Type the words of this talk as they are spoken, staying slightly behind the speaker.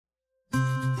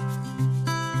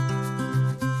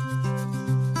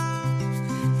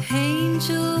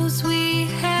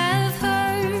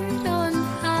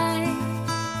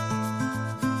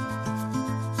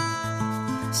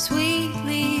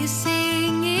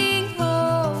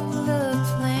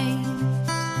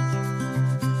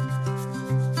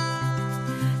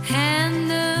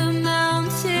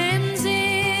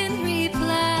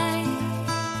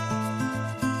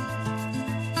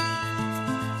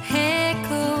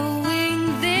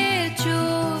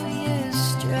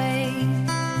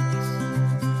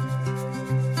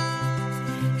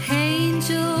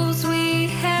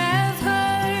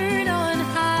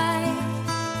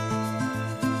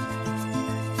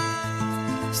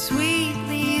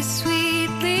Sweetly,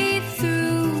 sweetly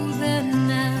through the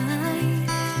night,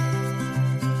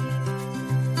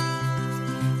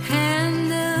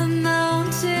 and the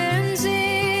mountains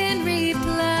in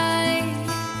reply,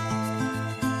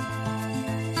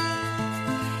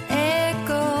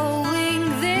 echoing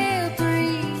their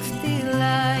brief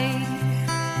delight.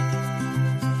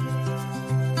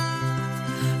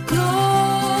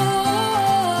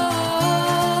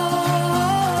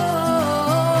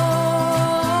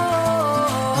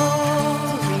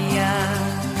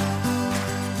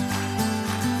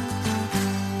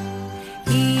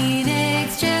 In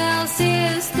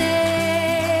excelsis Deo.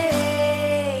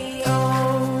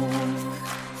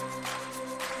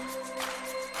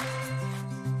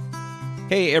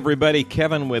 Hey everybody,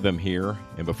 Kevin Witham here,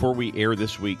 and before we air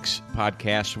this week's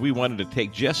podcast, we wanted to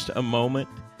take just a moment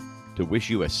to wish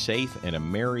you a safe and a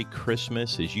Merry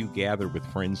Christmas as you gather with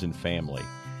friends and family.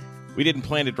 We didn't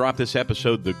plan to drop this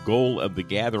episode, The Goal of the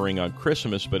Gathering, on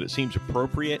Christmas, but it seems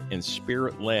appropriate and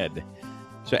spirit-led.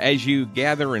 So as you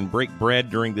gather and break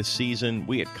bread during this season,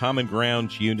 we at Common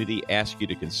Grounds Unity ask you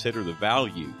to consider the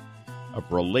value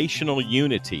of relational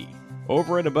unity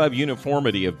over and above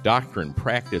uniformity of doctrine,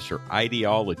 practice, or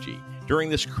ideology. During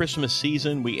this Christmas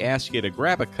season, we ask you to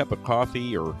grab a cup of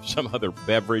coffee or some other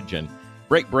beverage and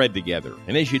break bread together.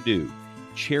 And as you do,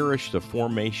 cherish the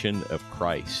formation of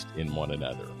Christ in one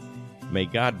another. May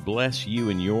God bless you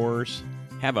and yours.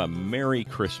 Have a Merry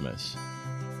Christmas.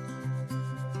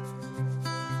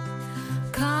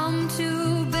 Come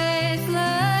to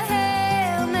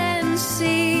Bethlehem and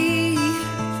see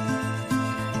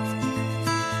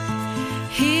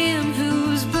Him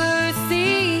whose birth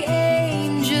the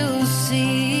angels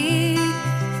seek.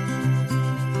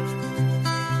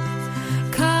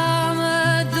 Come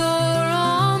adore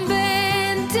on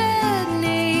bended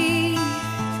knee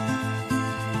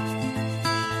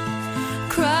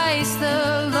Christ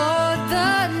the Lord,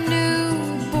 the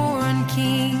newborn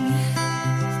King.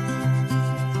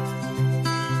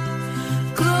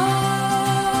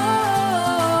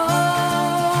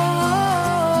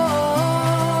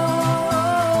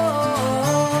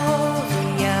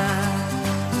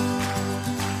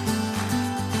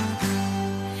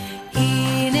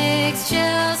 In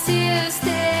excelsis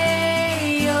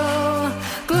Deo,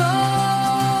 Gloria.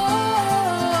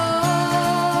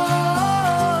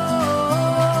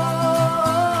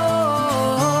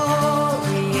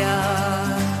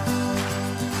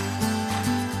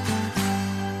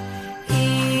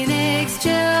 In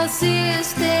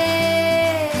excelsis Deo.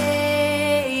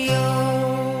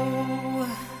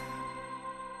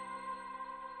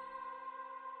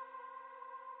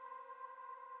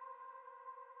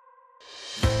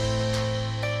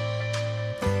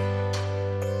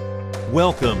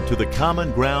 Welcome to the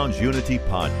Common Grounds Unity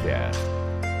Podcast,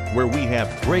 where we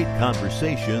have great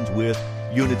conversations with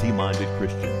unity-minded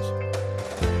Christians.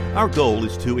 Our goal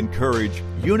is to encourage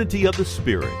unity of the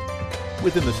Spirit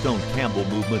within the Stone Campbell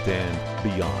movement and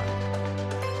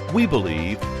beyond. We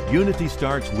believe unity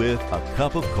starts with a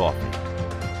cup of coffee.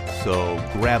 So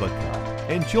grab a cup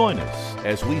and join us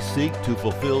as we seek to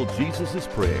fulfill Jesus'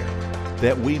 prayer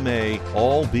that we may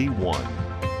all be one.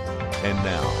 And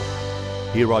now,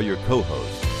 here are your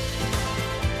co-hosts.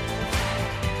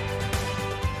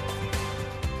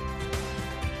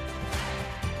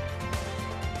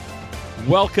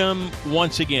 Welcome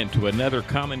once again to another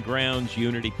Common Grounds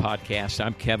Unity podcast.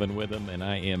 I'm Kevin Witham, and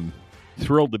I am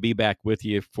thrilled to be back with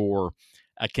you for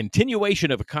a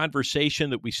continuation of a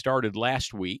conversation that we started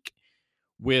last week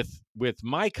with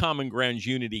my Common Grounds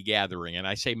Unity gathering. And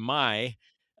I say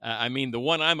I mean the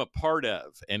one I'm a part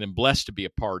of and am blessed to be a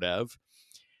part of.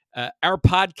 Our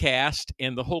podcast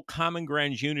and the whole Common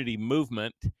Grounds Unity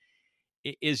movement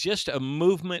is just a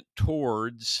movement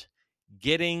towards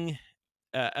getting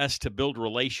us to build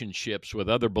relationships with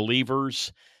other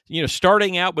believers,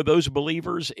 starting out with those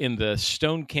believers in the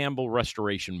Stone Campbell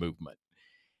Restoration Movement.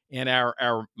 And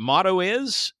our motto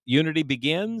is, unity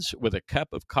begins with a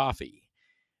cup of coffee.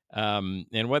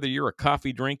 And whether you're a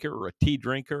coffee drinker or a tea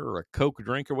drinker or a Coke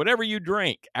drinker, whatever you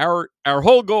drink, our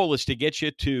whole goal is to get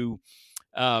you to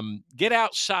get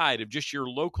outside of just your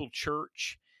local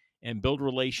church and build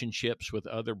relationships with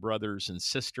other brothers and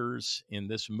sisters in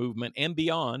this movement and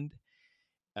beyond,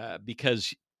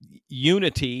 because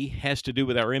unity has to do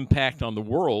with our impact on the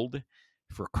world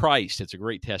for Christ. It's a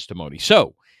great testimony.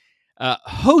 So,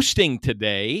 hosting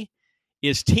today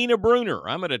is Tina Bruner.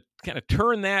 I'm going to kind of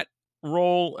turn that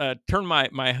role, turn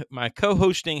my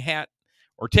co-hosting hat,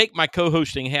 or take my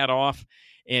co-hosting hat off.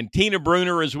 And Tina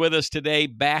Bruner is with us today,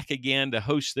 back again to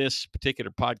host this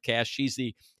particular podcast. She's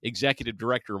the executive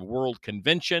director of World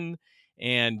Convention,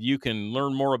 and you can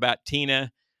learn more about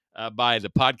Tina by the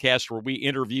podcast where we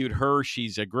interviewed her.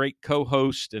 She's a great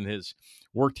co-host and has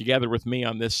worked together with me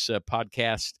on this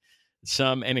podcast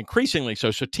some and increasingly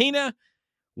so. So, Tina,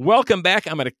 welcome back.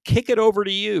 I'm going to kick it over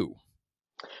to you.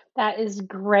 That is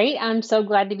great. I'm so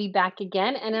glad to be back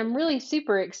again, and I'm really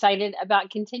super excited about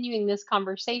continuing this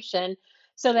conversation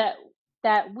so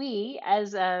that we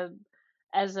as a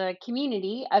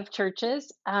community of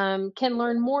churches can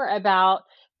learn more about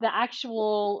the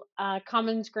actual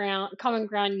common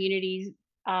ground unity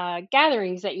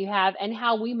gatherings that you have and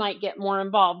how we might get more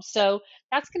involved. So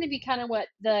that's going to be kind of what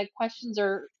the questions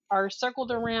are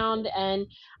circled around, and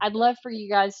I'd love for you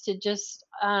guys to just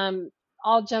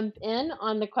all jump in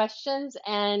on the questions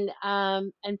and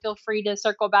feel free to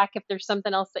circle back if there's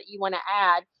something else that you want to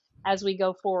add as we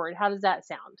go forward. How does that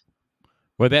sound?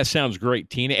 Well, that sounds great,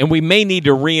 Tina. And we may need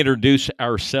to reintroduce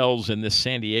ourselves in this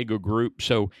San Diego group.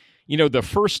 So, the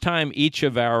first time each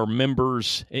of our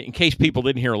members, in case people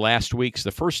didn't hear last week's,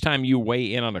 the first time you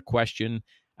weigh in on a question,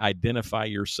 identify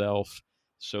yourself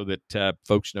so that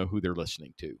folks know who they're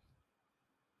listening to.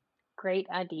 Great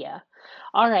idea.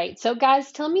 All right. So,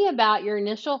 guys, tell me about your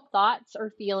initial thoughts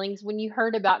or feelings when you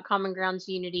heard about Common Grounds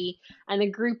Unity and the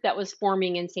group that was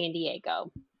forming in San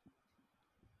Diego.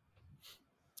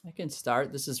 I can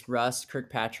start. This is Russ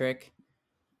Kirkpatrick.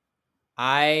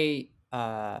 I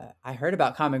heard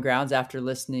about Common Grounds after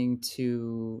listening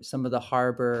to some of the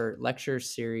Harbor lecture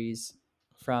series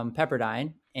from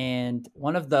Pepperdine. And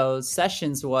one of those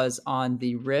sessions was on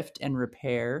the rift and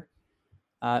repair.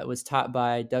 It was taught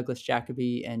by Douglas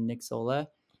Jacoby and Nick Zola.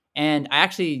 And I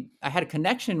had a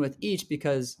connection with each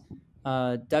because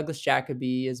Douglas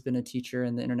Jacoby has been a teacher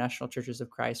in the International Churches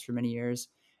of Christ for many years.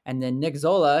 And then Nick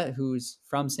Zola, who's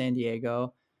from San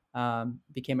Diego,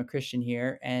 became a Christian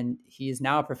here. And he is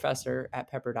now a professor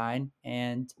at Pepperdine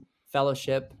and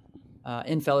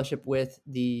in fellowship with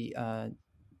the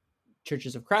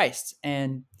Churches of Christ.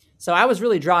 And so I was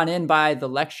really drawn in by the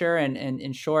lecture. And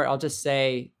in short, I'll just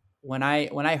say, when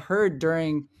I heard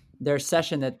during their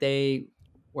session that they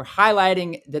were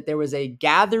highlighting that there was a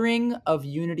gathering of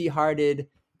unity-hearted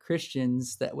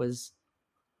Christians that was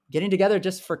getting together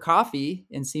just for coffee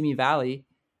in Simi Valley,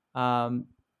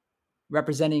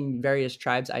 representing various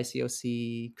tribes,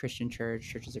 ICOC, Christian Church,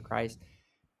 Churches of Christ,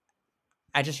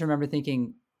 I just remember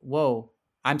thinking, whoa,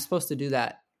 I'm supposed to do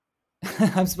that.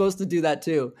 I'm supposed to do that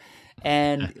too.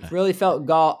 And really felt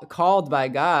called by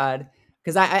God.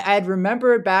 Because I had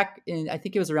remembered back in, I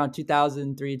think it was around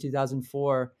 2003,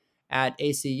 2004 at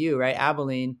ACU, right,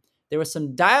 Abilene, there was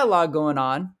some dialogue going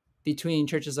on between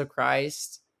Churches of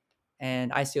Christ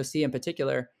and ICOC in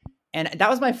particular. And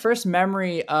that was my first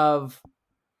memory of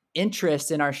interest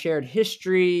in our shared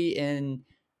history, in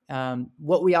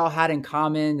what we all had in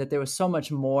common, that there was so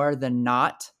much more than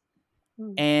not.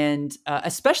 And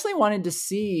especially wanted to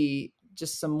see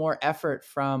just some more effort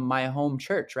from my home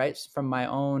church, right, from my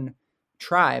own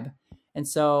tribe. And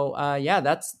so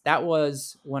that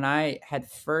was when I had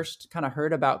first kind of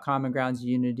heard about Common Grounds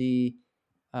Unity.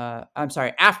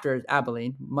 After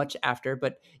Abilene, much after,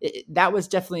 but that was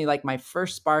definitely like my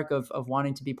first spark of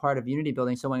wanting to be part of unity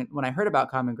building. So when I heard about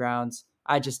Common Grounds,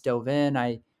 I just dove in.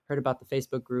 I heard about the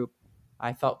Facebook group.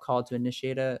 I felt called to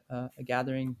initiate a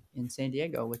gathering in San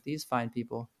Diego with these fine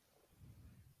people.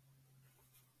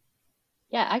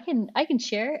 Yeah, I can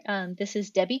share. This is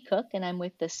Debbie Cook, and I'm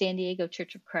with the San Diego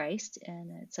Church of Christ, and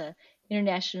it's a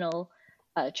international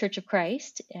Church of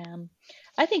Christ.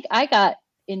 I think I got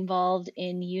involved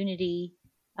in unity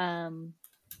kind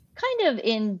of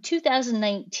in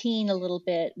 2019 a little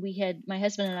bit. My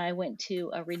husband and I went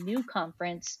to a Renew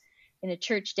conference in a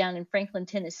church down in Franklin,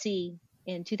 Tennessee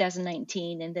in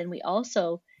 2019, and then we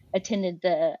also attended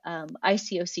the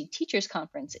ICOC Teachers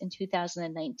Conference in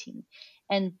 2019.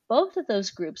 And both of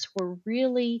those groups were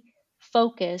really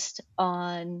focused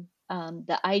on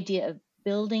the idea of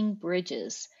building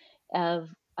bridges of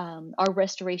our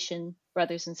restoration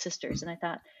brothers and sisters. And I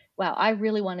thought, wow, I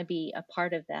really want to be a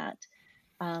part of that.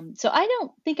 So I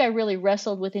don't think I really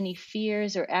wrestled with any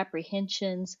fears or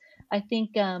apprehensions. I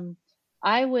think I'm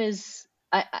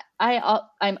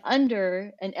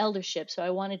under an eldership, so I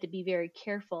wanted to be very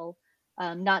careful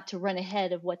not to run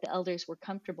ahead of what the elders were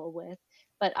comfortable with.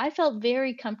 But I felt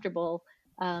very comfortable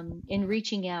in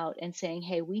reaching out and saying,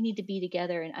 "Hey, we need to be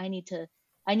together, and I need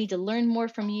to learn more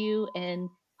from you, and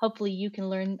hopefully you can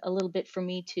learn a little bit from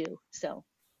me too." So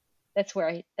that's where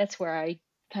I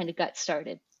kind of got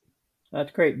started.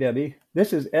 That's great, Debbie.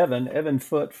 This is Evan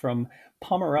Foote from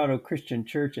Pomerado Christian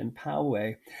Church in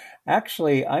Poway.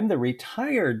 Actually, I'm the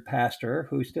retired pastor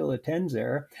who still attends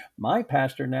there. My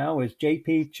pastor now is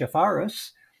J.P.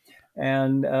 Chafaris,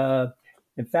 and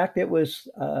In fact, it was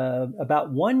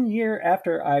about 1 year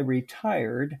after I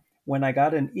retired when I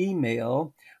got an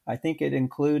email. I think it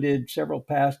included several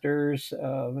pastors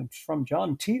from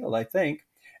John Teal, I think.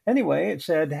 Anyway, it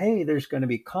said, hey, there's going to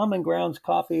be Common Grounds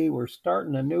Coffee. We're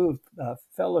starting a new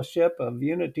fellowship of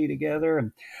unity together.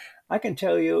 And I can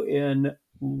tell you in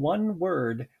one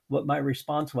word what my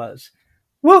response was.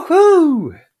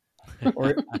 Woohoo!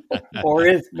 or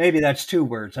maybe that's 2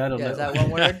 words. I don't know. Is that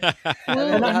one word?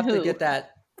 And I'll have to get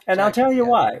that. And I'll checked. tell you Yeah.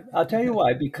 why. I'll tell you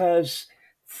why. Because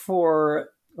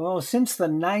since the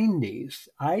 90s,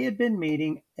 I had been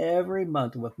meeting every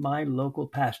month with my local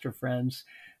pastor friends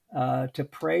to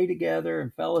pray together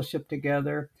and fellowship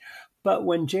together. But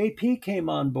when JP came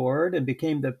on board and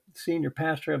became the senior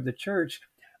pastor of the church,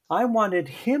 I wanted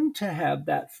him to have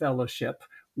that fellowship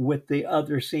with the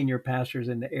other senior pastors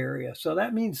in the area. So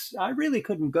that means I really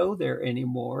couldn't go there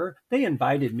anymore. They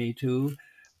invited me to,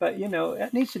 but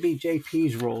it needs to be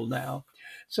JP's role now.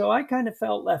 So I kind of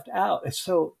felt left out.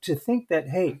 So to think that,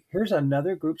 hey, here's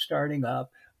another group starting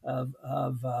up of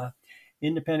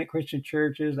independent Christian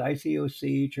churches,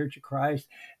 ICOC, Church of Christ,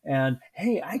 and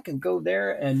hey, I can go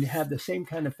there and have the same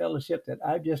kind of fellowship that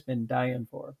I've just been dying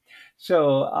for.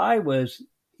 So I was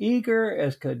eager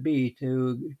as could be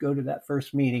to go to that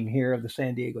first meeting here of the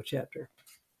San Diego chapter.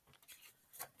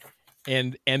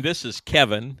 And this is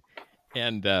Kevin,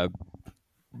 and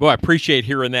boy, I appreciate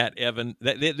hearing that, Evan.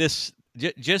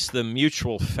 Just the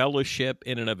mutual fellowship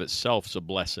in and of itself is a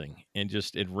blessing and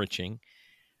just enriching.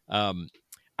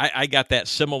 I got that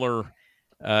similar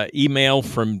email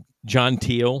from John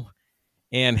Teal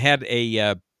and had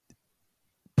a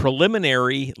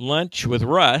preliminary lunch with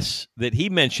Russ that he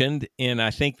mentioned in, I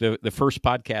think, the first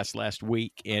podcast last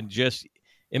week. And just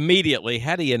immediately,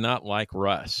 how do you not like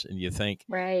Russ? And you think,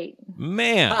 Right.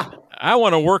 man, I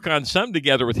want to work on something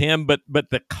together with him. But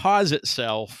the cause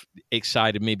itself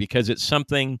excited me because it's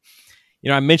something,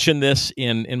 I mentioned this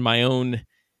in my own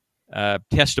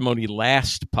testimony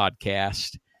last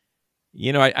podcast.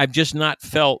 I've just not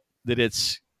felt that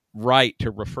it's right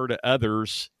to refer to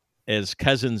others as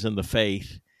cousins in the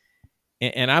faith.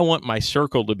 And I want my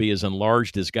circle to be as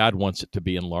enlarged as God wants it to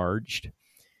be enlarged.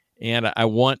 And I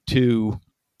want to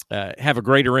have a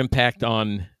greater impact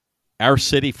on our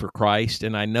city for Christ.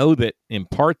 And I know that in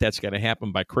part that's going to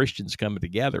happen by Christians coming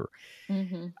together.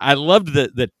 Mm-hmm. I loved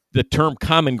the term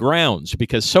common grounds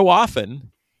because so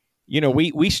often,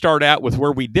 we start out with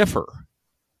where we differ,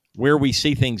 where we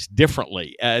see things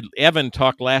differently. Evan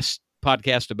talked last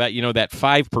podcast about, that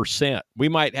 5%. We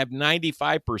might have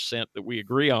 95% that we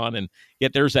agree on, and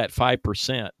yet there's that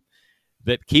 5%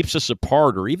 that keeps us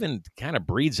apart or even kind of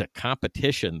breeds a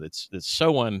competition that's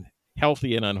so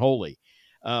unhealthy and unholy.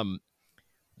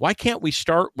 Why can't we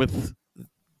start with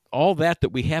all that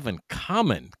we have in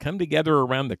common, come together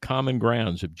around the common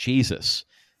grounds of Jesus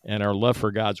and our love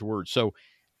for God's word? So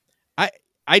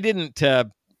I didn't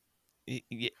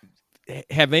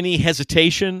have any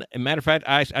hesitation. As a matter of fact,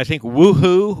 I think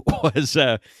woohoo was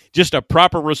just a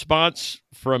proper response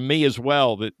from me as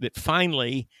well, that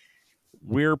finally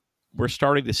we're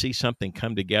starting to see something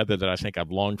come together that I think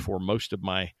I've longed for most of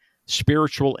my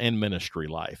spiritual and ministry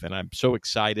life. And I'm so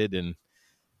excited and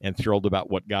thrilled about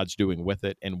what God's doing with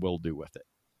it and will do with it.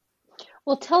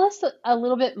 Well, tell us a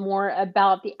little bit more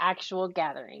about the actual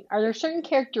gathering. Are there certain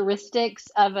characteristics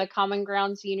of a Common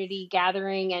Grounds Unity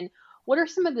gathering, and what are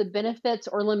some of the benefits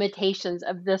or limitations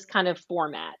of this kind of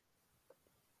format?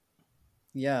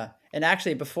 Yeah. And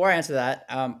actually, before I answer that,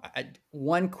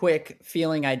 one quick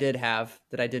feeling I did have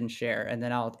that I didn't share, and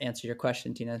then I'll answer your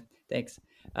question, Tina. Thanks.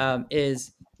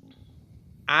 Is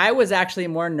I was actually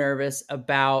more nervous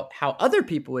about how other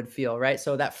people would feel, right?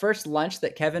 So that first lunch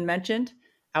that Kevin mentioned,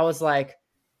 I was like,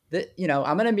 I'm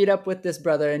going to meet up with this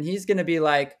brother and he's going to be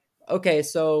like, okay,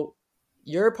 so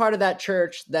you're part of that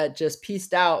church that just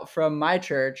pieced out from my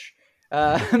church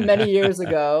many years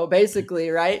ago,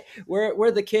 basically, right?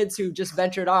 We're the kids who just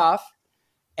ventured off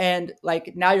and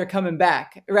like, now you're coming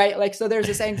back, right? Like, so there's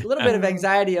this little bit of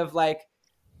anxiety of like,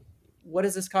 what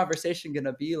is this conversation going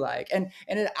to be like? And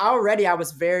already I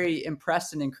was very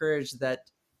impressed and encouraged that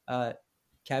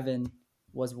Kevin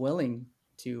was willing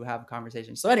to have a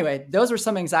conversation. So anyway, those were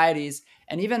some anxieties.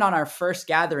 And even on our first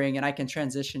gathering, and I can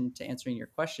transition to answering your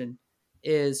question,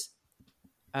 is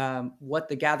what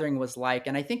the gathering was like.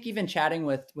 And I think even chatting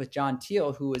with John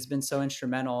Teal, who has been so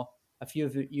instrumental, a few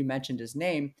of you mentioned his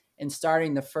name, in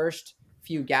starting the first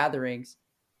few gatherings,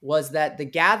 was that the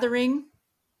gathering,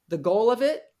 the goal of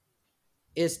it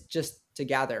is just to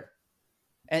gather.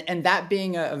 And that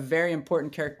being a very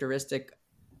important characteristic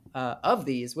of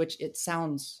these, which it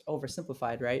sounds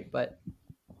oversimplified, right? But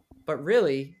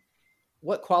really,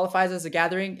 what qualifies as a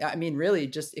gathering? I mean, really,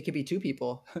 just it could be two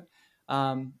people.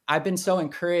 I've been so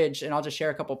encouraged, and I'll just share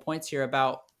a couple points here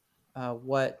about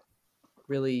what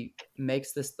really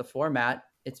makes this the format.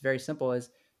 It's very simple. Is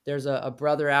there's a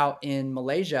brother out in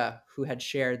Malaysia who had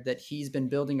shared that he's been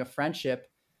building a friendship.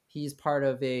 He's part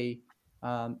of a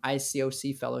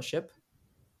ICOC fellowship,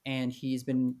 and he's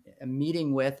been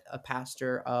meeting with a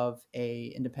pastor of a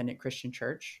independent Christian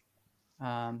church.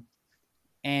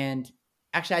 And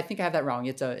actually, I think I have that wrong.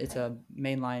 It's a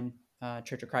mainline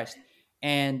Church of Christ,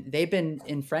 and they've been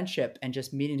in friendship and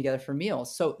just meeting together for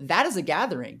meals. So that is a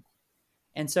gathering.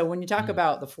 And so when you talk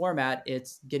about the format,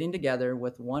 it's getting together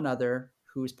with one other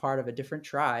who's part of a different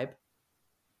tribe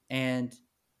and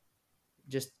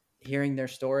just hearing their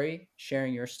story,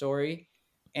 sharing your story.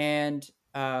 And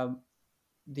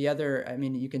the other, I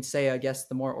mean, you can say, I guess,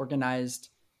 the more organized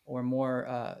or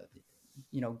more,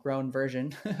 grown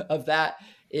version of that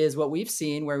is what we've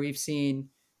seen, where we've seen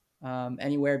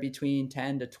anywhere between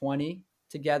 10 to 20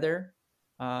 together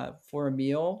for a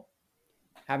meal,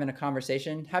 having a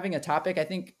conversation, having a topic. I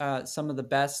think some of the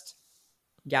best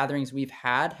gatherings we've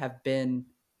had have been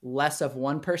less of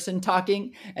one person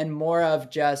talking and more of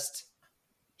just,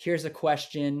 here's a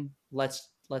question, let's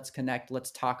connect,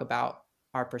 let's talk about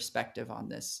our perspective on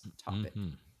this topic.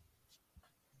 Mm-hmm.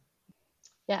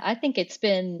 Yeah, I think it's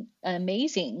been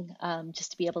amazing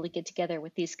just to be able to get together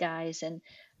with these guys. And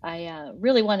I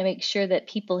really want to make sure that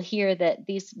people hear that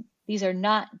these are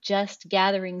not just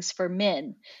gatherings for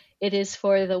men. It is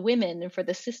for the women and for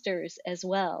the sisters as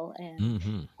well.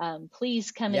 And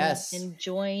please come and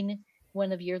join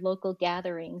one of your local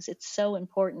gatherings. It's so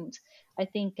important. I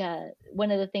think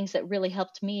one of the things that really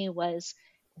helped me was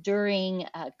during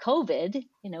COVID,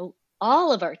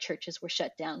 all of our churches were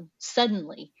shut down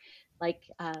suddenly. Like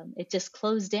it just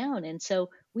closed down. And so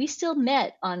we still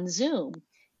met on Zoom.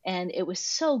 And it was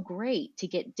so great to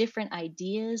get different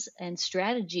ideas and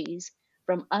strategies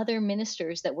from other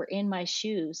ministers that were in my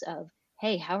shoes of,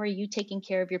 hey, how are you taking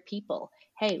care of your people?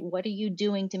 Hey, what are you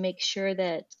doing to make sure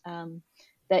that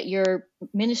that your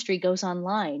ministry goes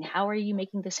online? How are you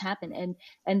making this happen?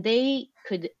 And they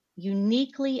could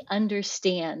uniquely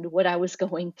understand what I was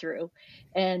going through.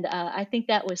 And I think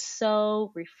that was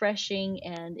so refreshing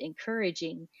and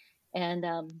encouraging. And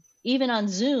even on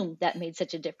Zoom, that made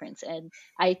such a difference. And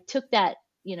I took that,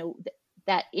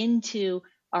 that into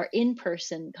our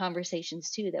in-person conversations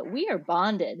too, that we are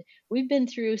bonded. We've been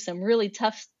through some really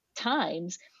tough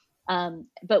times,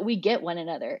 but we get one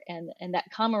another, and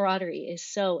that camaraderie is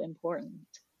so important.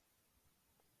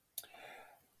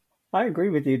 I agree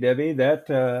with you, Debbie. That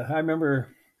I remember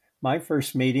my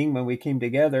first meeting when we came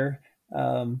together.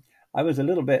 I was a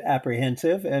little bit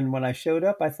apprehensive, and when I showed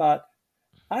up, I thought,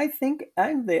 I think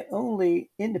I'm the only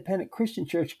independent Christian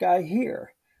church guy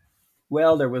here.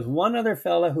 Well, there was one other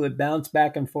fella who had bounced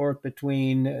back and forth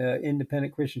between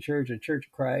independent Christian church and Church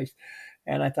of Christ,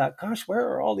 and I thought, gosh, where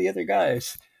are all the other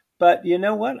guys? But you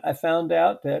know what? I found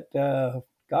out that,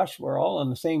 gosh, we're all on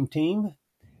the same team,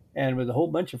 and with a whole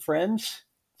bunch of friends.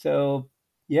 So,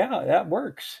 yeah, that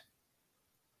works.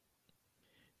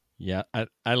 Yeah,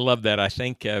 I love that. I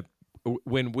think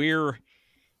when we're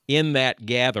in that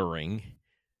gathering,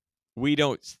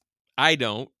 I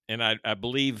don't, and I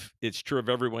believe it's true of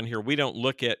everyone here, we don't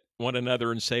look at one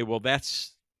another and say, well,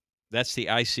 that's the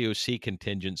ICOC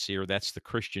contingency, or that's the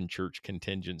Christian church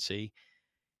contingency.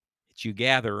 It's you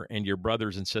gather and your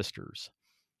brothers and sisters,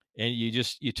 and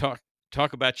you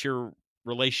talk about your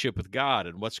relationship with God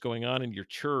and what's going on in your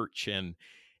church, and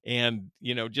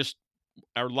just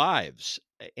our lives,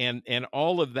 and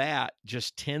all of that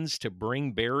just tends to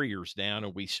bring barriers down,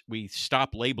 and we stop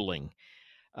labeling.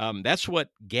 That's what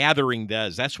gathering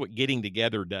does. That's what getting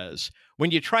together does.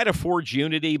 When you try to forge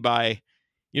unity by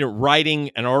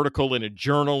writing an article in a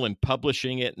journal and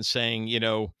publishing it and saying,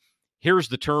 here's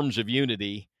the terms of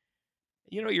unity,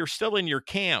 you're still in your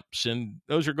camps, and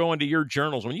those are going to your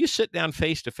journals. When you sit down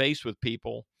face to face with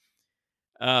people,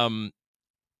 in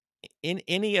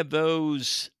any of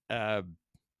those,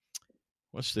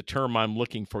 what's the term I'm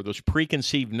looking for? Those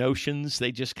preconceived notions,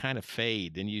 they just kind of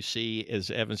fade. And you see,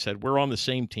 as Evan said, we're on the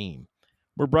same team.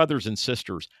 We're brothers and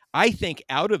sisters. I think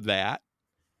out of that,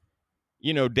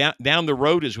 down the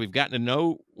road, as we've gotten to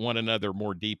know one another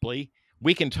more deeply,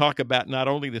 we can talk about not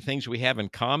only the things we have in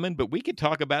common, but we could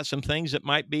talk about some things that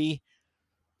might be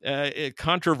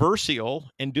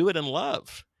controversial and do it in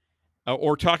love,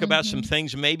 or talk about some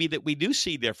things maybe that we do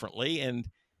see differently, and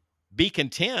be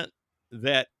content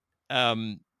that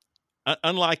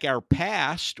unlike our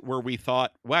past, where we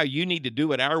thought, wow, you need to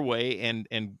do it our way and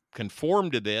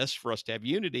conform to this for us to have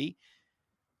unity,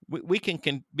 we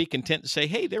can be content to say,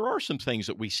 hey, there are some things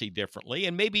that we see differently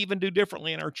and maybe even do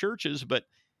differently in our churches, but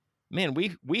man,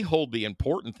 we hold the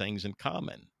important things in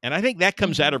common. And I think that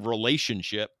comes out of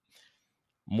relationship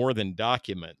more than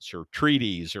documents or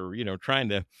treaties or, trying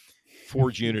to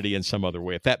forge unity in some other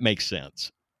way, if that makes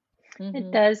sense.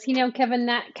 It does. Kevin,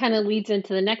 that kind of leads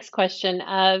into the next question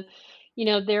of,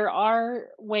 there are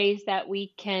ways that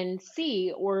we can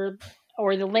see or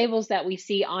the labels that we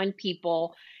see on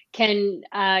people can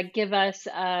give us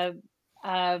a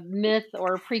myth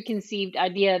or preconceived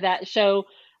idea that show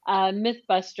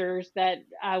Mythbusters that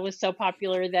was so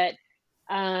popular that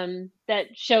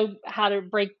show how to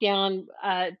break down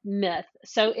myth.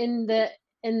 So in the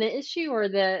issue or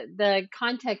the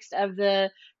context of the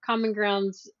Common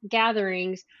Grounds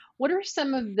gatherings, what are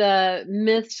some of the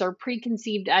myths or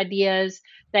preconceived ideas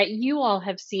that you all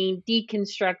have seen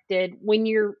deconstructed when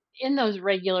you're in those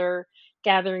regular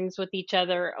gatherings with each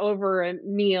other over a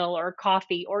meal or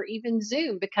coffee or even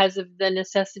Zoom because of the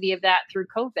necessity of that through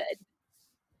COVID?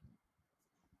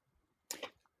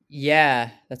 Yeah,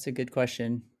 that's a good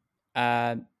question.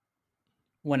 When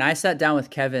I sat down with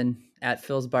Kevin at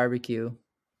Phil's Barbecue,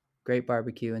 great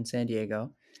barbecue in San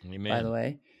Diego, Amen. by the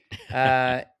way,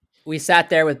 we sat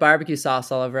there with barbecue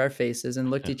sauce all over our faces and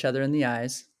looked each other in the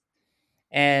eyes.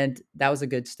 And that was a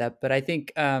good step. But I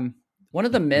think one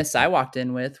of the myths I walked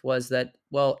in with was that,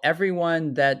 well,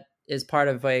 everyone that is part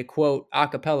of a quote a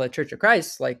cappella Church of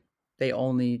Christ, like they're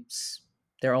only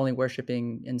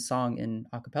worshiping in song in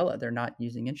a cappella. They're not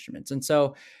using instruments. And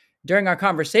so during our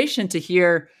conversation, to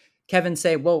hear Kevin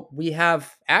say, well, we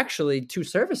have actually 2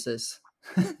 services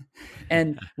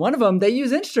and one of them, they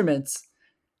use instruments.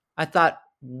 I thought,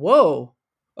 whoa,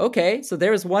 okay. So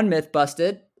there was one myth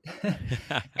busted.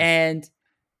 And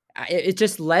it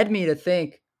just led me to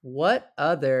think, what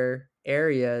other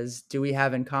areas do we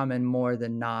have in common more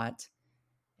than not?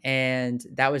 And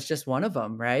that was just one of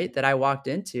them, right? That I walked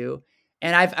into.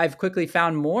 And I've quickly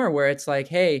found more where it's like,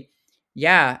 hey,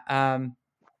 yeah.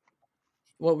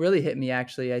 What really hit me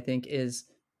actually, I think, is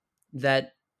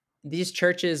that these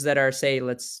churches that are, say,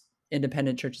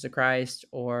 independent churches of Christ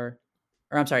or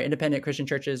I'm sorry, independent Christian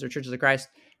churches or churches of Christ,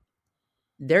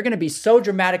 they're going to be so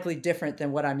dramatically different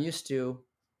than what I'm used to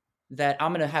that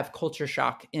I'm going to have culture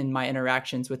shock in my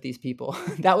interactions with these people.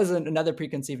 That was another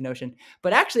preconceived notion.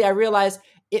 But actually, I realized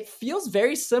it feels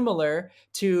very similar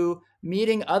to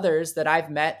meeting others that I've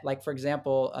met. Like, for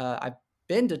example, I've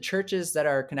been to churches that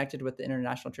are connected with the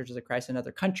International Churches of Christ in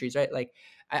other countries, right? Like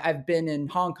I've been in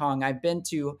Hong Kong, I've been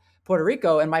to Puerto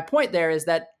Rico. And my point there is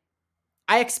that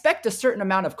I expect a certain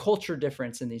amount of culture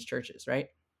difference in these churches, right?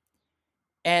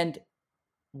 And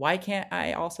why can't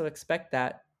I also expect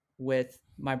that with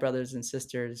my brothers and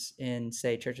sisters in,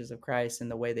 say, Churches of Christ and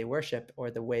the way they worship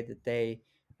or the way that they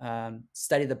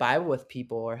study the Bible with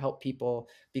people or help people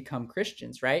become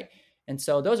Christians, right? And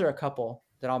so those are a couple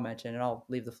that I'll mention, and I'll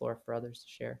leave the floor for others to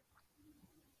share.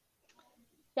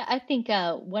 Yeah, I think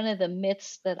one of the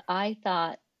myths that I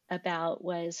thought about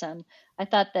was I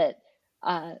thought that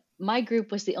my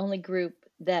group was the only group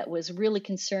that was really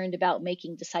concerned about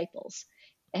making disciples.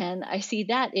 And I see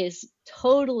that is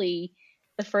totally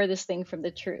the furthest thing from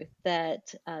the truth,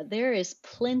 that there is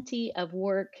plenty of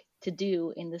work to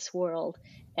do in this world.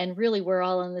 And really, we're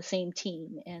all on the same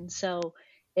team. And so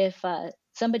if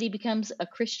somebody becomes a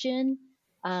Christian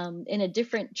in a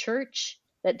different church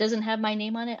that doesn't have my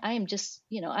name on it, I am just,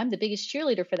 I'm the biggest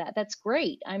cheerleader for that. That's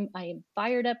great. I am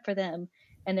fired up for them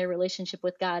and their relationship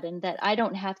with God, and that I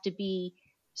don't have to be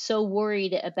so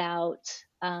worried about,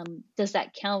 does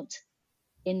that count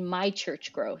in my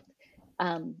church growth?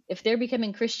 If they're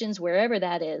becoming Christians, wherever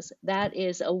that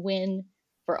is a win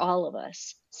for all of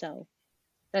us. So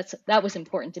that was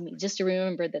important to me, just to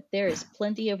remember that there is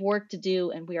plenty of work to do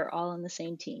and we are all on the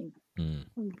same team.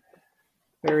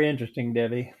 Very interesting,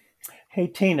 Debbie. Hey,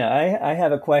 Tina, I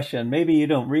have a question. Maybe you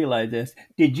don't realize this.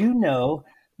 Did you know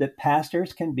that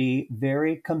pastors can be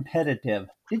very competitive?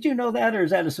 Did you know that, or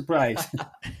is that a surprise?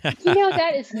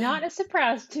 That is not a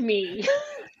surprise to me.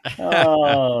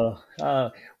 Well,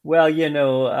 I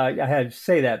had to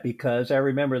say that because I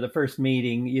remember the first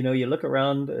meeting, you look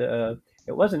around, it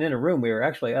wasn't in a room, we were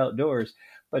actually outdoors,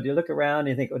 but you look around and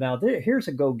you think, well, now here's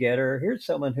a go-getter. Here's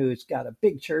someone who's got a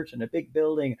big church and a big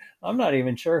building. I'm not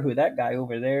even sure who that guy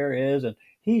over there is, and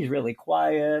he's really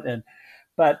quiet.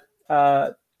 But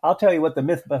I'll tell you what the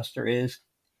Mythbuster is.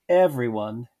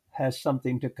 Everyone has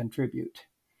something to contribute.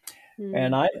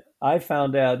 And I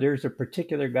found out there's a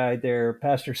particular guy there,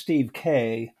 Pastor Steve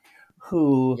Kay,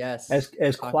 who, yes,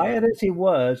 as quiet as he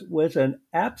was an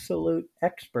absolute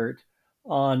expert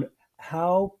on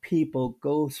how people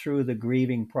go through the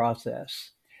grieving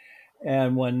process.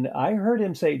 And when I heard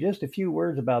him say just a few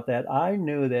words about that, I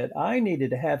knew that I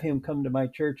needed to have him come to my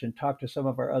church and talk to some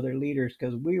of our other leaders,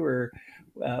 because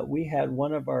we had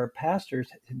one of our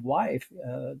pastors' wife,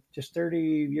 just 30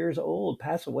 years old,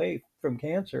 pass away from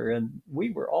cancer, and we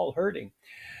were all hurting.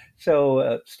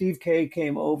 So Steve Kay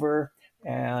came over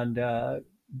and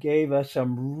gave us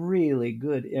some really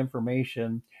good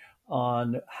information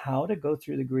on how to go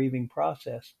through the grieving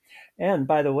process. And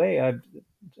by the way,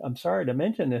 I'm sorry to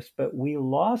mention this, but we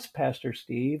lost Pastor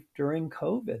Steve during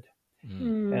COVID,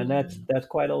 and that's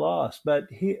quite a loss. But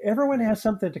everyone has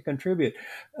something to contribute.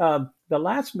 The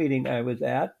last meeting I was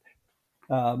at,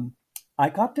 I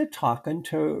got to talking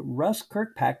to Russ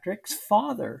Kirkpatrick's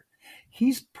father.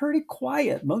 He's pretty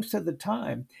quiet most of the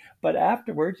time, but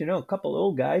afterwards, a couple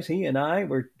old guys, he and I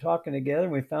were talking together,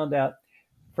 and we found out,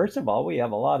 first of all, we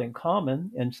have a lot in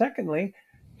common, and secondly,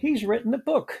 he's written a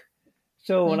book.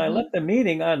 So when I left the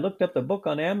meeting, I looked up the book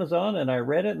on Amazon and I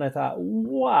read it, and I thought,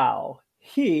 wow,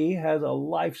 he has a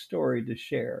life story to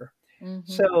share.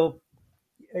 So,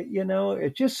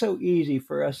 it's just so easy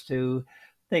for us to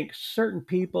think certain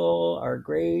people are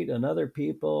great and other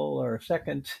people are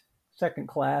second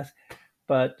class,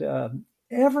 but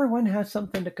everyone has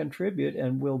something to contribute,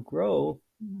 and we'll grow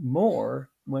more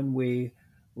when we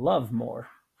love more.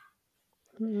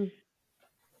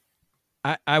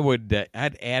 I would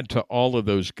I'd add to all of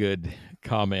those good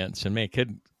comments, and I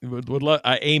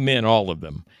amen all of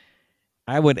them.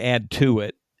 I would add to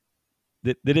it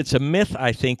that it's a myth,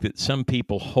 I think, that some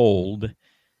people hold,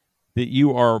 that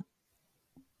you are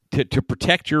to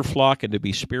protect your flock and to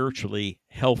be spiritually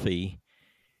healthy.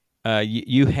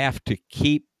 You have to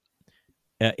keep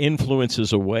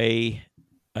influences away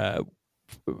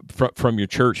from your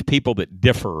church, people that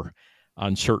differ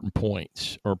on certain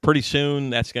points, or pretty soon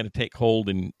that's going to take hold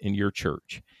in your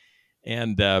church.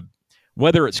 And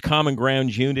whether it's Common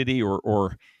Grounds Unity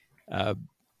or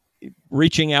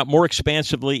reaching out more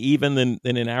expansively even than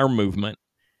in our movement,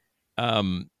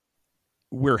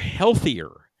 we're healthier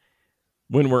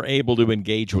when we're able to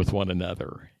engage with one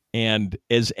another. And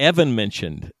as Evan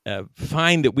mentioned,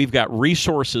 find that we've got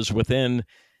resources within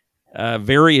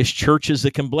various churches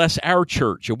that can bless our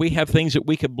church, and we have things that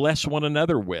we could bless one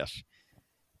another with.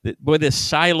 This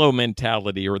silo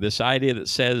mentality, or this idea that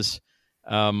says,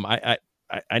 I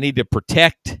need to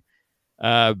protect.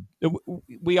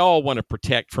 We all want to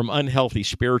protect from unhealthy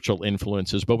spiritual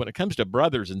influences, but when it comes to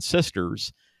brothers and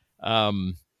sisters,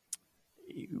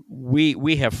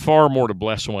 we have far more to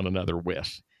bless one another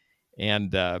with.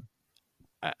 And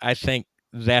I think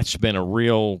that's been a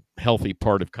real healthy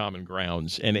part of Common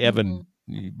Grounds. And Evan,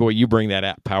 boy, you bring that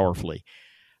out powerfully.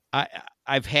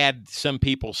 I've had some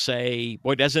people say,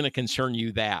 boy, doesn't it concern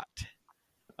you that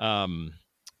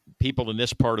people in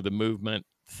this part of the movement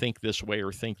think this way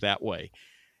or think that way?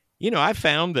 I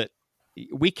found that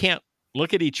we can't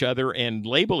look at each other and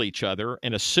label each other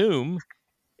and assume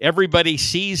everybody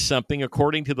sees something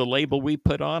according to the label we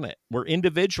put on it. We're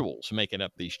individuals making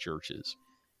up these churches.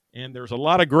 And there's a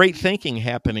lot of great thinking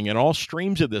happening in all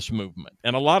streams of this movement,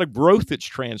 and a lot of growth that's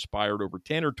transpired over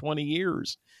 10 or 20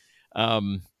 years.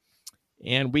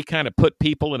 And we kind of put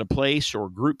people in a place, or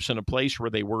groups in a place,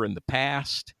 where they were in the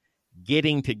past.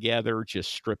 Getting together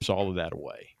just strips all of that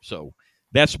away. So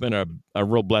that's been a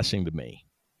real blessing to me.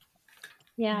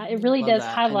 Yeah, it really Love does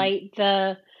that. highlight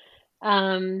the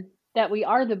that we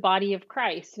are the body of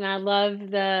Christ. And I love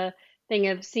the thing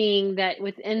of seeing that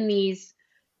within these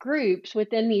groups,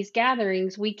 within these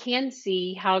gatherings, we can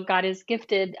see how God has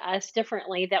gifted us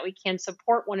differently, that we can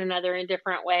support one another in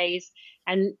different ways.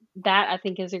 And that, I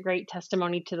think, is a great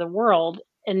testimony to the world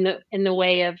in the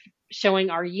way of showing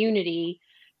our unity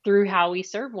through how we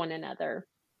serve one another.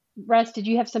 Russ, did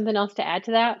you have something else to add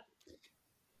to that?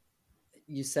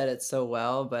 You said it so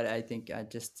well, but I think I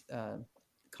just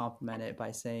compliment it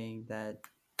by saying that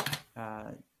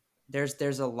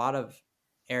there's a lot of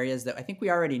areas that I think we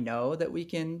already know that we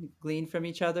can glean from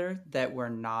each other, that we're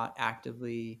not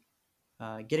actively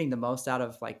getting the most out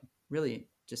of, like really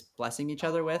just blessing each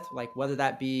other with, like whether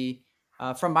that be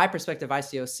from my perspective,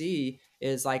 ICOC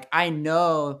is like, I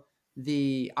know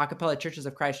the A Cappella Churches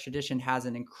of Christ tradition has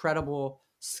an incredible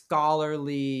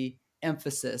scholarly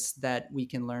emphasis that we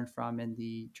can learn from in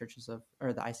the churches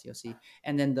or the ICOC.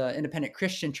 And then the independent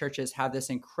Christian churches have this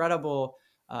incredible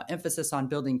emphasis on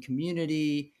building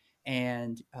community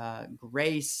and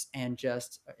grace, and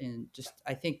just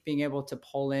I think being able to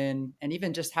pull in and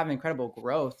even just have incredible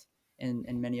growth in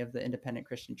many of the independent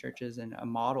Christian churches, and a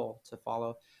model to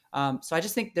follow. So I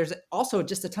just think there's also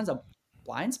just a tons of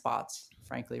blind spots,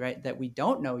 frankly, right, that we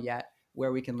don't know yet,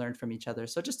 where we can learn from each other.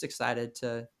 So just excited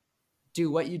to do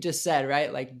what you just said,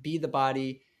 right? Like be the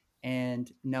body,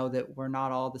 and know that we're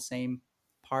not all the same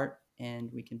part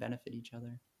and we can benefit each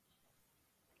other.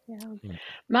 Yeah. Yeah.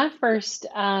 My first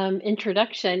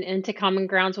introduction into Common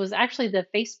Grounds was actually the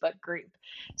Facebook group.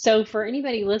 So for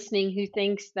anybody listening who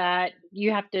thinks that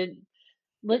you have to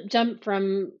jump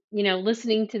from,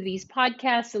 listening to these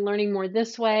podcasts and learning more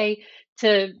this way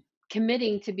to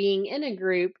committing to being in a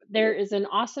group, there is an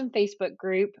awesome Facebook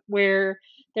group where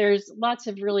there's lots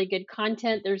of really good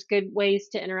content. There's good ways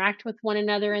to interact with one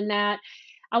another in that.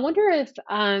 I wonder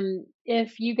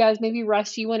if you guys, maybe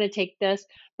Russ, you want to take this,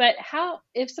 but how,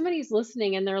 if somebody's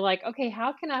listening and they're like, okay,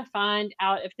 how can I find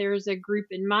out if there's a group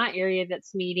in my area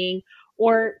that's meeting,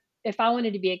 or if I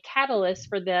wanted to be a catalyst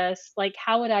for this, like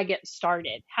how would I get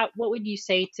started? What would you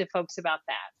say to folks about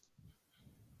that?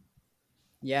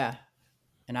 Yeah.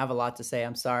 And I have a lot to say.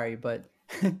 I'm sorry, but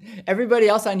everybody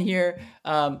else on here,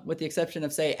 with the exception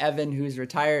of, say, Evan, who's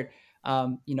retired,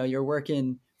 you're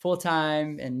working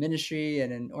full-time in ministry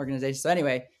and in organization. So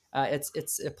anyway,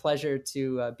 it's a pleasure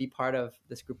to be part of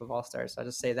this group of all-stars. So I'll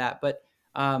just say that. But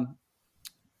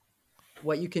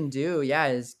what you can do,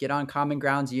 is get on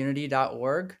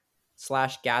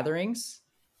commongroundsunity.org/gatherings,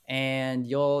 and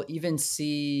you'll even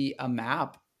see a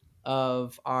map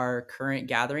of our current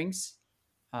gatherings.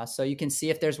 So you can see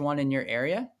if there's one in your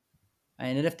area.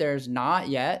 And if there's not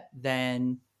yet,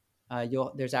 then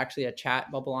there's actually a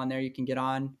chat bubble on there you can get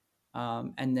on.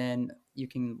 And then you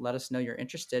can let us know you're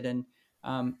interested. And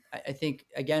I think,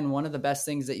 again, one of the best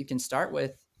things that you can start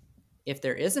with, if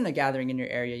there isn't a gathering in your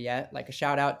area yet, like a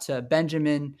shout out to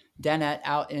Benjamin Dennett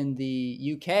out in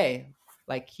the UK,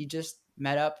 like he just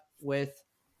met up with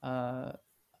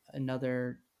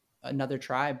another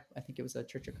tribe. I think it was a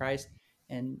Church of Christ.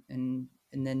 And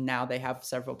then now they have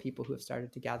several people who have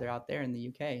started to gather out there in the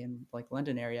UK and like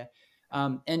London area.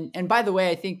 And by the way,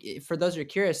 I think for those who are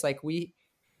curious, like we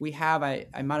have, I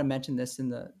might've mentioned this in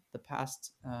the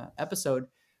past episode,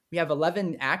 we have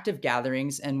 11 active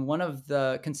gatherings. And one of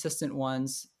the consistent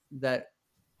ones that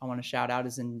I want to shout out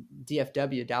is in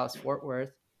DFW, Dallas, Fort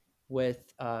Worth, with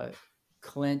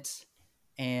Clint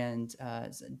and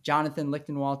Jonathan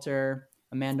Lichtenwalter,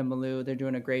 Amanda Malou. They're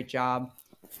doing a great job.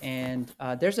 And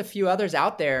there's a few others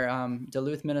out there,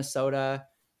 Duluth, Minnesota.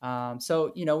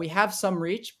 So, we have some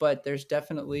reach, but there's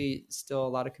definitely still a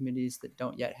lot of communities that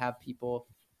don't yet have people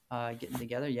getting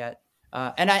together yet.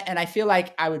 And I feel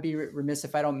like I would be remiss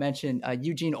if I don't mention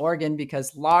Eugene, Oregon,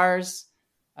 because Lars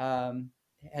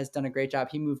has done a great job.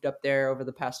 He moved up there over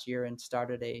the past year and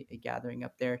started a gathering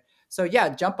up there. So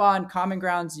jump on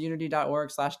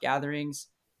commongroundsunity.org/gatherings.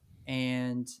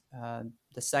 And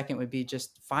the second would be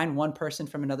just find one person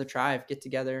from another tribe, get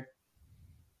together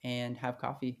and have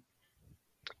coffee.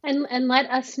 And let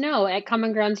us know at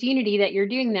Common Grounds Unity that you're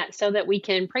doing that so that we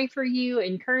can pray for you,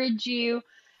 encourage you,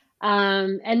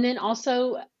 and then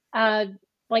also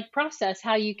process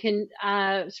how you can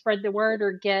spread the word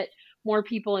or get more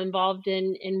people involved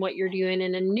in what you're doing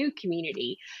in a new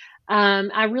community.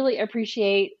 I really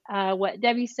appreciate what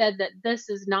Debbie said, that this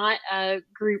is not a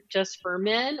group just for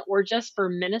men or just for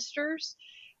ministers,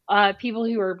 people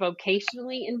who are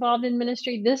vocationally involved in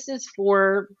ministry. This is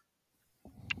for,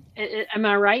 am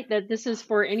I right, that this is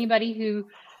for anybody who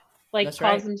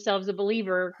calls themselves a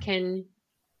believer can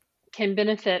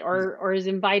benefit or is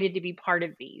invited to be part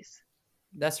of these.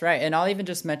 That's right. And I'll even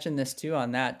just mention this too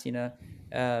on that,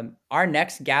 our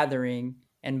next gathering,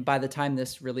 and by the time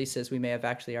this releases, we may have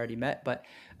actually already met, but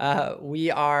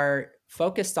we are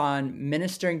focused on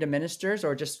ministering to ministers,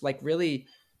 or just like really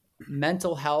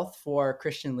mental health for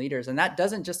Christian leaders. And that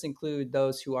doesn't just include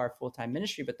those who are full-time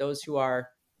ministry, but those who are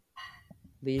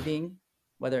leading,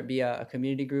 whether it be a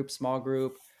community group, small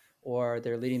group, or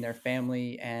they're leading their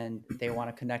family and they want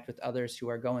to connect with others who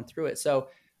are going through it. So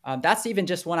that's even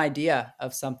just one idea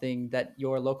of something that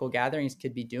your local gatherings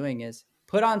could be doing, is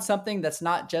put on something that's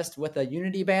not just with a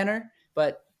Unity banner,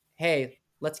 but hey,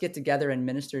 let's get together and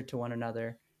minister to one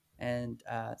another. And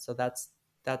so that's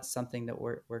something that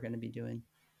we're going to be doing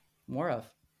more of.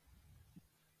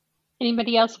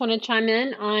 Anybody else want to chime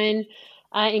in on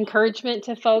encouragement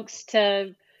to folks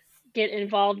to get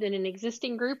involved in an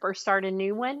existing group or start a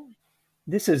new one?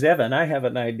 This is Evan. I have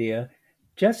an idea.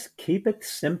 Just keep it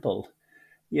simple.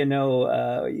 You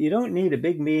don't need a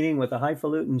big meeting with a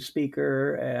highfalutin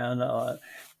speaker. And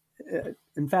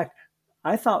in fact,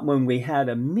 I thought when we had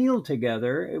a meal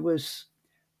together, it was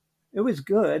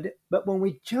good. But when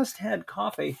we just had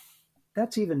coffee,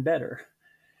 that's even better.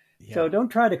 Yeah. So don't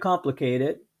try to complicate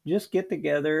it. Just get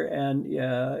together and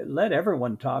let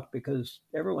everyone talk, because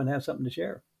everyone has something to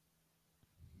share.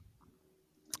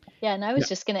 Yeah, and I was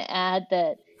just going to add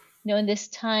that, in this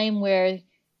time where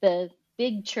the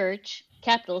big church,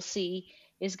 capital C,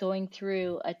 is going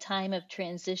through a time of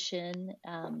transition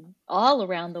all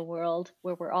around the world,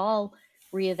 where we're all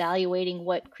reevaluating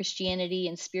what Christianity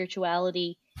and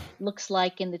spirituality looks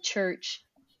like in the church.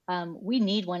 We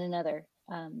need one another.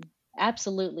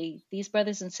 Absolutely. These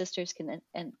brothers and sisters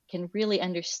can really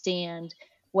understand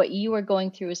what you are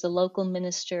going through as a local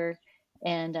minister,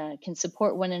 and can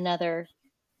support one another.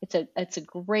 It's a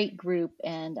great group,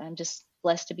 and I'm just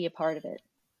blessed to be a part of it.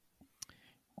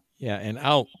 Yeah, and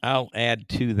I'll add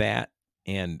to that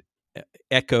and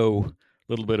echo a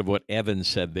little bit of what Evan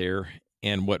said there,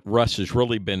 and what Russ has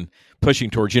really been pushing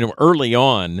towards. You know, early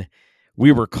on,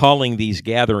 we were calling these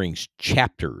gatherings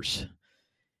chapters,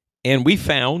 and we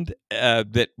found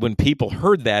that when people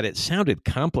heard that, it sounded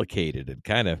complicated and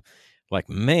kind of like,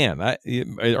 man,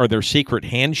 are there secret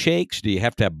handshakes? Do you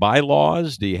have to have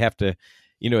bylaws? Do you have to,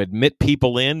 admit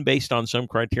people in based on some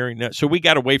criterion? So we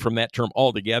got away from that term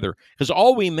altogether, because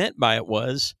all we meant by it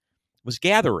was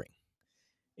gathering.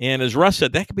 And as Russ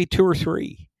said, that could be 2 or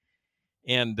 3.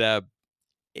 And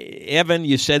Evan,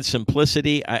 you said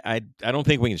simplicity. I don't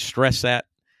think we can stress that,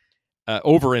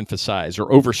 overemphasize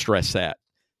or overstress that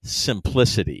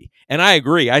simplicity. And I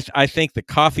agree. I think the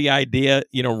coffee idea,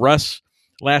 Russ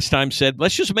last time said,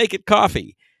 let's just make it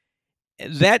coffee.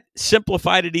 That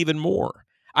simplified it even more.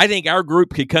 I think our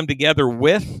group could come together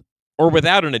with or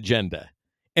without an agenda,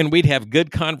 and we'd have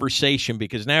good conversation,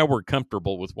 because now we're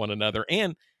comfortable with one another.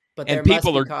 But there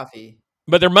people must be coffee.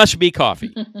 But there must be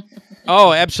coffee.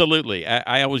 Oh, absolutely.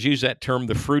 I always use that term,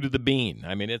 the fruit of the bean.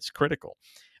 I mean, it's critical.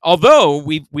 Although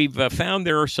we've found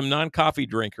there are some non-coffee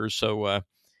drinkers, so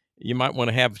you might want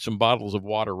to have some bottles of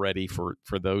water ready for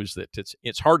those that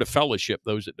it's hard to fellowship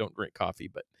those that don't drink coffee.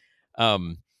 But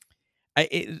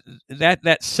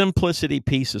that simplicity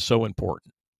piece is so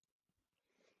important.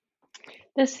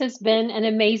 This has been an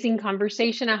amazing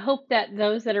conversation. I hope that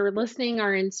those that are listening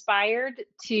are inspired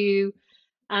to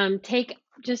take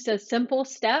just a simple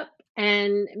step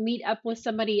and meet up with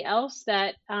somebody else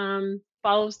that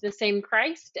follows the same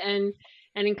Christ and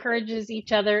encourages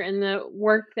each other in the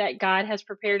work that God has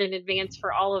prepared in advance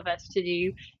for all of us to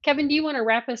do. Kevin, do you want to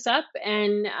wrap us up?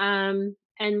 And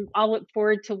I'll look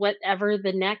forward to whatever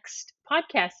the next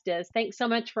podcast is. Thanks so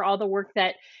much for all the work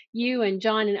that you and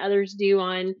John and others do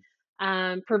on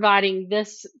providing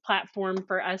this platform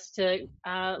for us to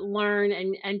learn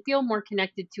and feel more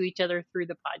connected to each other through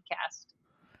the podcast.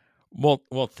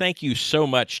 Well, thank you so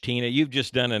much, Tina. You've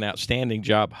just done an outstanding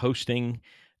job hosting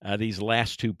these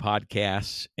last 2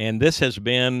 podcasts. And this has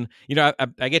been,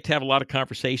 I get to have a lot of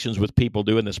conversations with people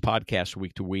doing this podcast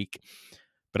week to week.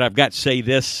 But I've got to say,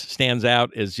 this stands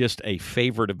out as just a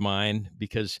favorite of mine,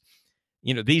 because,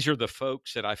 these are the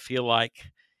folks that I feel like,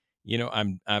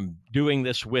 I'm doing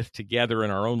this with together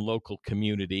in our own local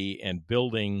community and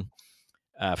building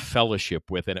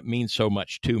fellowship with, and it means so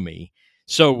much to me.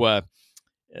 So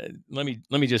let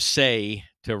me just say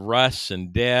to Russ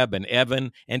and Deb and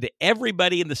Evan and to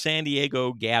everybody in the San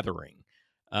Diego gathering,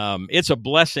 it's a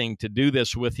blessing to do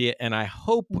this with you, and I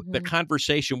hope the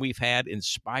conversation we've had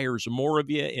inspires more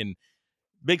of you in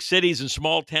big cities and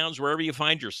small towns, wherever you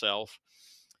find yourself,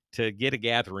 to get a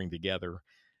gathering together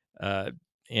and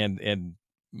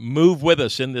move with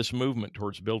us in this movement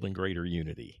towards building greater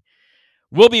unity.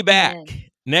 We'll be back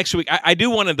next week. I do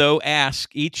want to, though,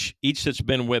 ask each that's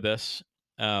been with us.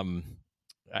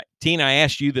 Tina, I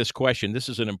asked you this question. This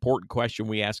is an important question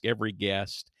we ask every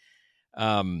guest.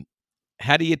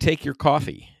 How do you take your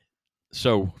coffee?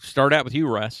 So start out with you,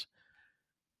 Russ.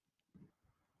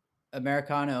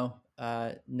 Americano,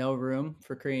 no room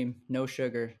for cream, no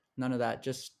sugar, none of that.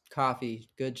 Just coffee,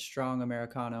 good, strong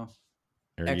Americano.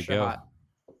 There extra you go. Hot.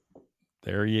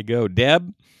 There you go.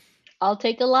 Deb? I'll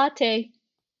take a latte.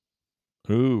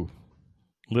 Ooh,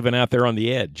 living out there on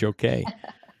the edge. Okay.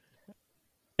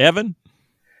 Evan?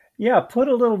 Yeah, put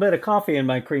a little bit of coffee in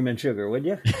my cream and sugar, would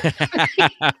you?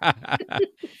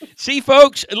 See,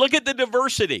 folks, look at the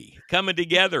diversity coming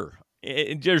together.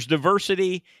 There's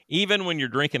diversity even when you're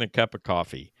drinking a cup of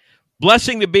coffee.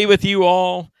 Blessing to be with you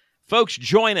all. Folks,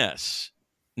 join us.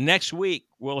 Next week,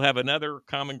 we'll have another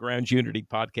Common Grounds Unity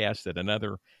podcast and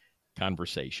another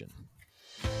conversation.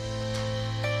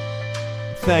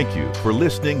 Thank you for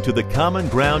listening to the Common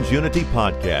Grounds Unity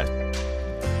podcast.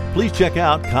 Please check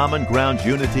out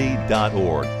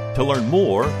commongroundsunity.org to learn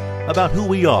more about who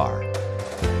we are.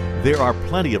 There are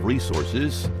plenty of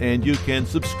resources, and you can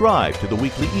subscribe to the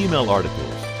weekly email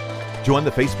articles, join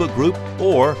the Facebook group,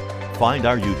 or find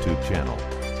our YouTube channel.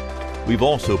 We've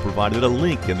also provided a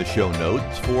link in the show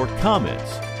notes for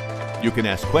comments. You can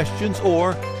ask questions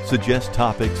or suggest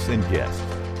topics and guests.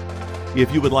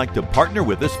 If you would like to partner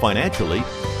with us financially,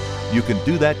 You can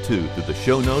do that too through the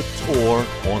show notes or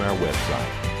on our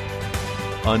website.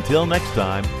 Until next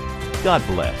time, God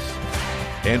bless.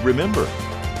 And remember,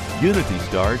 unity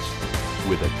starts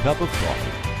with a cup of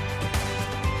coffee.